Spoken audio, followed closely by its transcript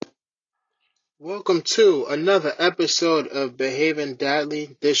Welcome to another episode of Behaving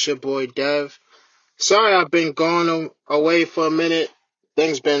Dadly. This your boy Dev. Sorry I've been gone away for a minute.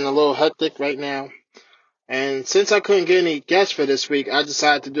 Things been a little hectic right now. And since I couldn't get any guests for this week, I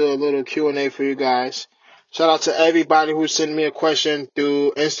decided to do a little Q&A for you guys. Shout out to everybody who sent me a question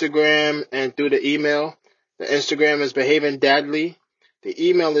through Instagram and through the email. The Instagram is Behaving Dadly. The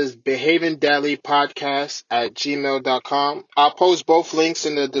email is behavingdadlypodcast@gmail.com. I'll post both links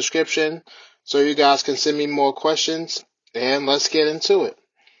in the description so you guys can send me more questions. And let's get into it.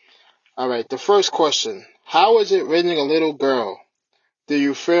 Alright, the first question. How is it raising a little girl? Do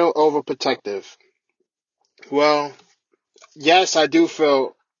you feel overprotective? Well, yes, I do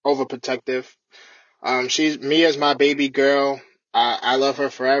feel overprotective. She's me as my baby girl. I love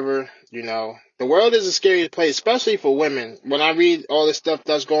her forever. The world is a scary place, especially for women. When I read all this stuff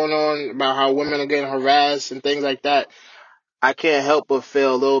that's going on about how women are getting harassed and things like that, I can't help but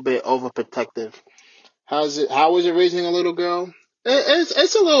feel a little bit overprotective. How is it raising a little girl?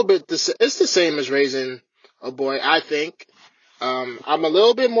 It's a little bit. It's the same as raising a boy, I think. I'm a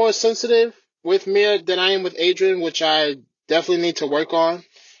little bit more sensitive with Mia than I am with Adrian, which I definitely need to work on.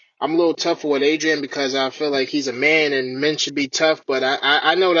 I'm a little tougher with Adrian because I feel like he's a man and men should be tough, but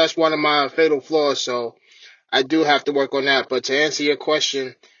I know that's one of my fatal flaws, so I do have to work on that. But to answer your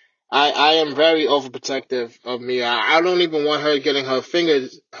question, I am very overprotective of Mia. I don't even want her getting her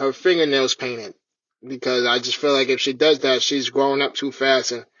fingernails painted because I just feel like if she does that, she's growing up too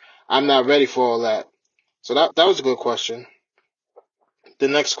fast, and I'm not ready for all that. So that was a good question. The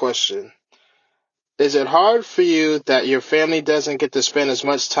next question. Is it hard for you that your family doesn't get to spend as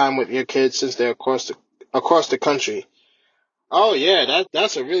much time with your kids since they're across the country? Oh yeah,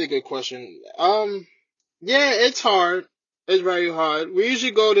 that's a really good question. Yeah, it's hard. It's very hard. We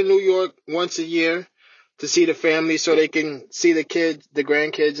usually go to New York once a year to see the family so they can see the kids, the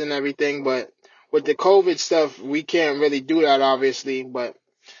grandkids and everything, but with the COVID stuff, we can't really do that obviously, but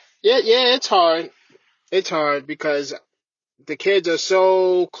yeah, it's hard. It's hard because the kids are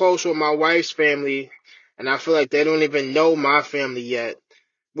so close with my wife's family, and I feel like they don't even know my family yet,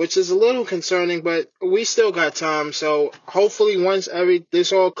 which is a little concerning. But we still got time, so hopefully once every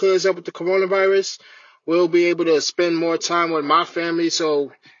this all clears up with the coronavirus, we'll be able to spend more time with my family,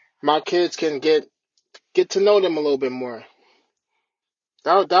 so my kids can get to know them a little bit more.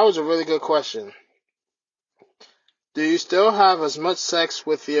 That was a really good question. Do you still have as much sex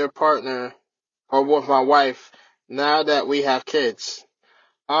with your partner or with my wife now that we have kids?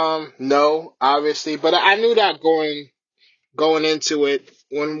 No, obviously, but I knew that going into it.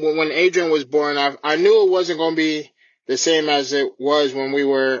 When Adrian was born, I knew it wasn't going to be the same as it was when we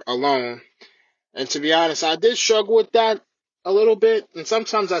were alone. And to be honest, I did struggle with that a little bit, and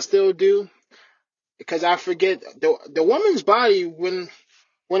sometimes I still do because I forget the woman's body when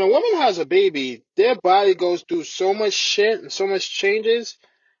a woman has a baby, their body goes through so much shit and so much changes.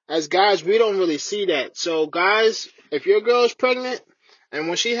 As guys, we don't really see that. So guys, if your girl is pregnant and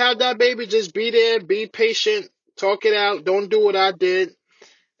when she have that baby, just be there, be patient, talk it out, don't do what I did,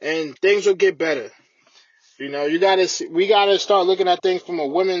 and things will get better. We gotta start looking at things from a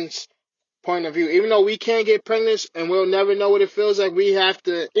woman's point of view. Even though we can't get pregnant and we'll never know what it feels like, we have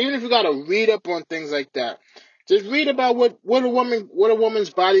to. Even if you gotta read up on things like that, just read about what a woman's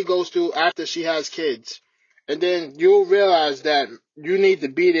body goes through after she has kids, and then you'll realize that you need to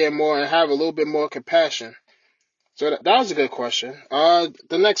be there more and have a little bit more compassion. So that was a good question.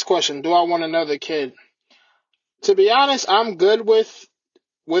 The next question: do I want another kid? To be honest, I'm good with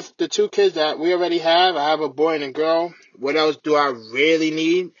the two kids that we already have. I have a boy and a girl. What else do I really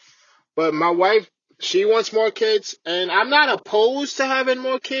need? But my wife, she wants more kids, and I'm not opposed to having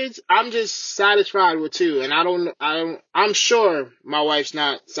more kids. I'm just satisfied with two, and I'm sure my wife's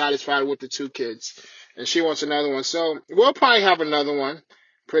not satisfied with the two kids, and she wants another one. So we'll probably have another one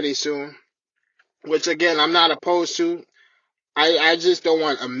pretty soon, which again, I'm not opposed to. I just don't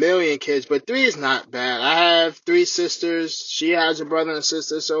want a million kids, but three is not bad. I have three sisters. She has a brother and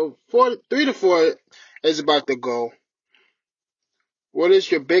sister, so three to four is about the goal. What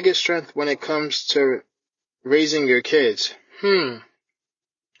is your biggest strength when it comes to raising your kids?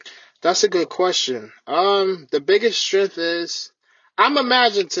 That's a good question. The biggest strength is I'm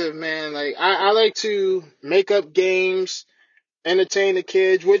imaginative, man. Like I like to make up games, entertain the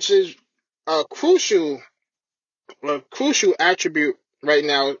kids, which is a crucial attribute right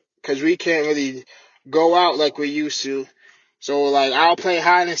now because we can't really go out like we used to. So like I'll play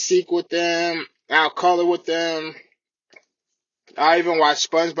hide and seek with them. I'll color with them. I even watch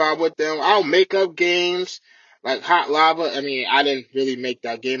SpongeBob with them. I'll make up games like Hot Lava. I mean, I didn't really make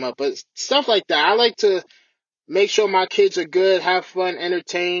that game up, but stuff like that. I like to. make sure my kids are good, have fun,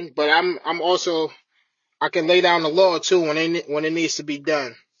 entertain. But I'm also I can lay down the law too when it needs to be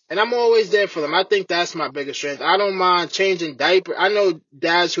done. And I'm always there for them. I think that's my biggest strength. I don't mind changing diapers. I know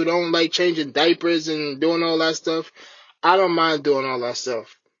dads who don't like changing diapers and doing all that stuff. I don't mind doing all that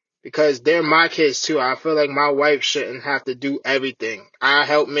stuff because they're my kids too. I feel like my wife shouldn't have to do everything. I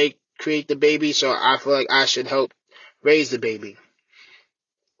help create the baby, so I feel like I should help raise the baby.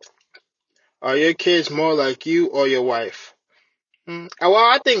 Are your kids more like you or your wife? Well,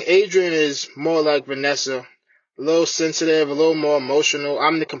 I think Adrian is more like Vanessa. A little sensitive, a little more emotional.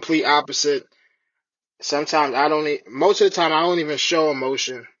 I'm the complete opposite. Sometimes most of the time I don't even show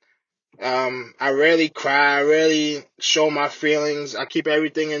emotion. I rarely cry. I rarely show my feelings. I keep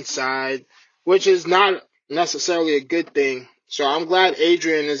everything inside, which is not necessarily a good thing. So I'm glad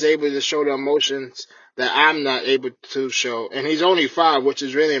Adrian is able to show the emotions that I'm not able to show. And he's only 5, which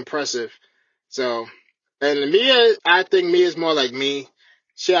is really impressive. So, and Mia, I think Mia's more like me.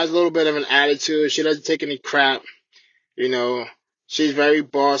 She has a little bit of an attitude. She doesn't take any crap. You know, she's very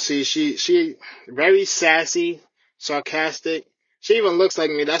bossy. She very sassy, sarcastic. She even looks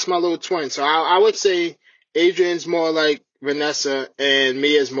like me. That's my little twin. So I would say Adrian's more like Vanessa and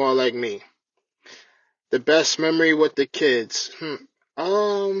Mia's more like me. The best memory with the kids.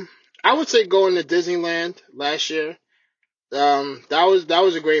 I would say going to Disneyland last year. That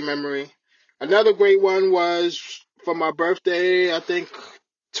was a great memory. Another great one was for my birthday. I think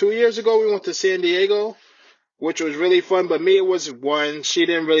 2 years ago we went to San Diego, which was really fun. But Mia was 1. She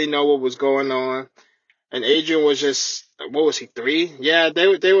didn't really know what was going on. And Adrian was just, what was he, 3? Yeah, they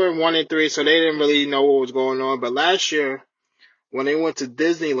were 1 and 3, so they didn't really know what was going on. But last year, when they went to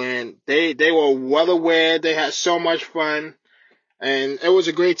Disneyland, they were well aware. They had so much fun. And it was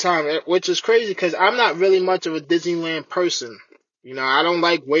a great time, which is crazy because I'm not really much of a Disneyland person. I don't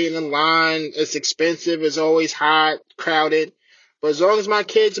like waiting in line. It's expensive. It's always hot, crowded. But as long as my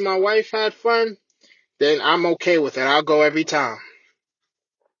kids and my wife had fun, then I'm okay with it. I'll go every time.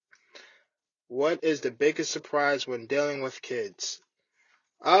 What is the biggest surprise when dealing with kids?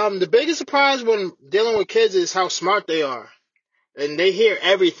 The biggest surprise when dealing with kids is how smart they are. And they hear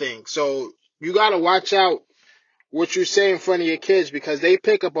everything. So you gotta watch out what you say in front of your kids because they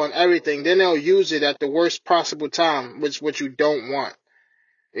pick up on everything. Then they'll use it at the worst possible time, which what you don't want.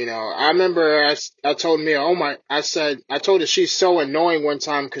 I remember I told Mia, I told her she's so annoying one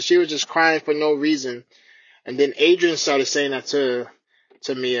time because she was just crying for no reason. And then Adrian started saying that to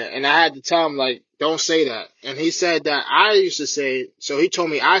Mia, and I had to tell him like, don't say that. And he said that I used to say it, so he told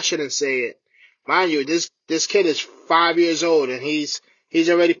me I shouldn't say it. Mind you, this kid is 5 years old, and he's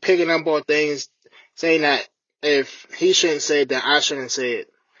already picking up on things, saying that if he shouldn't say it, then I shouldn't say it.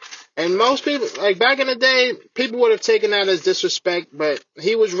 And most people, like back in the day, people would have taken that as disrespect, but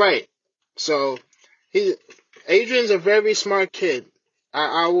he was right. So he, Adrian's a very smart kid.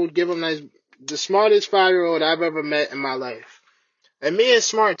 I would give him the smartest 5-year-old I've ever met in my life. And Mia is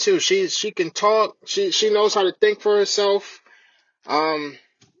smart too. She can talk. She knows how to think for herself. Um,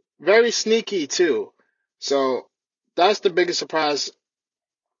 Very sneaky too. So that's the biggest surprise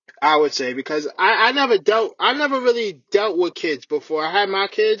I would say because I never really dealt with kids before. I had my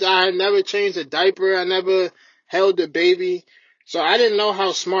kids. I had never changed a diaper. I never held a baby. So I didn't know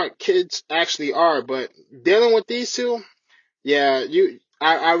how smart kids actually are. But dealing with these two, yeah,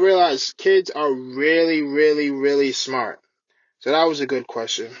 I realized kids are really, really, really smart. So that was a good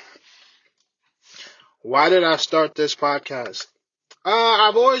question. Why did I start this podcast?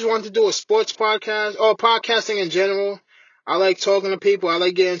 I've always wanted to do a sports podcast or podcasting in general. I like talking to people. I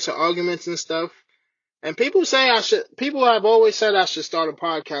like getting into arguments and stuff. And people have always said I should start a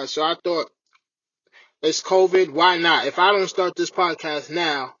podcast. So I thought it's COVID. Why not? If I don't start this podcast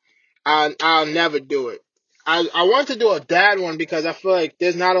now, I'll never do it. I want to do a dad one because I feel like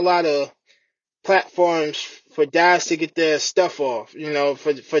there's not a lot of platforms for dads to get their stuff off,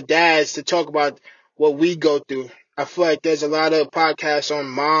 for dads to talk about what we go through. I feel like there's a lot of podcasts on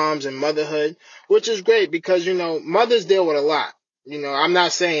moms and motherhood, which is great because, mothers deal with a lot. I'm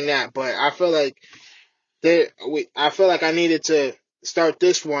not saying that, but I feel like I needed to start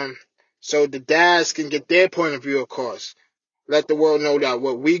this one so the dads can get their point of view, of course. Let the world know that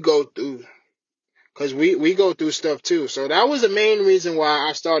what we go through, because we go through stuff too. So that was the main reason why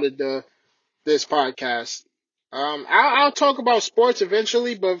I started this podcast. I'll talk about sports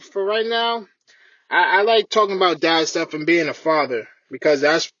eventually, but for right now, I like talking about dad stuff and being a father because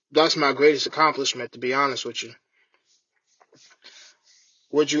that's my greatest accomplishment, to be honest with you.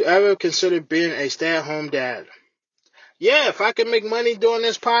 Would you ever consider being a stay-at-home dad? Yeah, if I could make money doing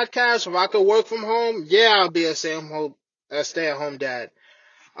this podcast, if I could work from home, yeah, I'll be a stay-at-home dad.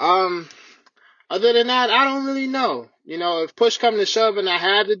 Um, Other than that, I don't really know. If push come to shove and I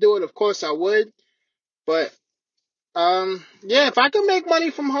had to do it, of course I would. But yeah, if I could make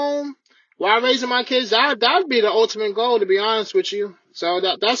money from home while raising my kids, that'd be the ultimate goal, to be honest with you. So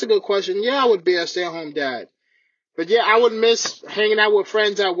that's a good question. Yeah, I would be a stay-at-home dad. But yeah, I would miss hanging out with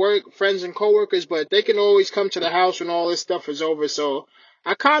friends at work, friends and coworkers, but they can always come to the house when all this stuff is over. So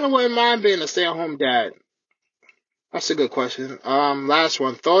I kind of wouldn't mind being a stay-at-home dad. That's a good question. Last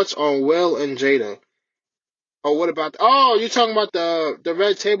one. Thoughts on Will and Jada? Oh, what about? Oh, you talking about the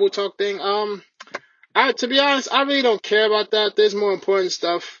red table talk thing? To be honest, I really don't care about that. There's more important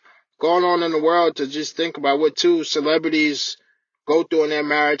stuff going on in the world to just think about what two celebrities go through in their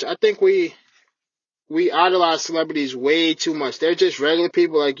marriage. I think we idolize celebrities way too much. They're just regular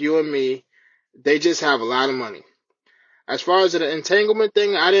people like you and me. They just have a lot of money. As far as the entanglement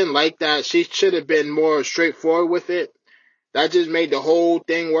thing, I didn't like that. She should have been more straightforward with it. That just made the whole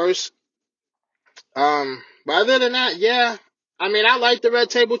thing worse. But other than that, yeah. I mean, I like the Red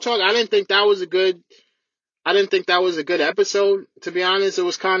Table Talk. I didn't think that was a good episode. To be honest, it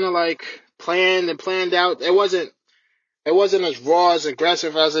was kind of like planned and planned out. It wasn't as raw as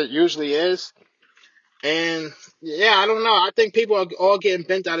aggressive as it usually is. And yeah, I don't know. I think people are all getting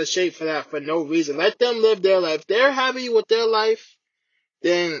bent out of shape for that for no reason. Let them live their life. If they're happy with their life,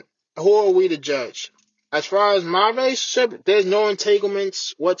 then who are we to judge? As far as my relationship, there's no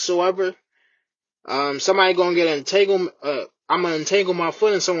entanglements whatsoever. Somebody gonna get entangled. I'm gonna entangle my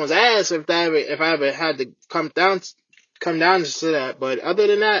foot in someone's ass if I ever had to come down to that. But other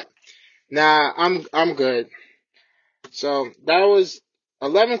than that, nah, I'm good. So that was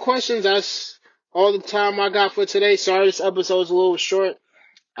 11 questions. That's all the time I got for today. Sorry, this episode's a little short.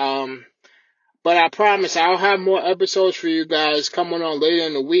 Um, but I promise I'll have more episodes for you guys coming on later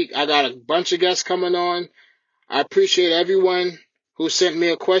in the week. I got a bunch of guests coming on. I appreciate everyone who sent me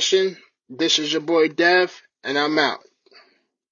a question. This is your boy Dev, and I'm out.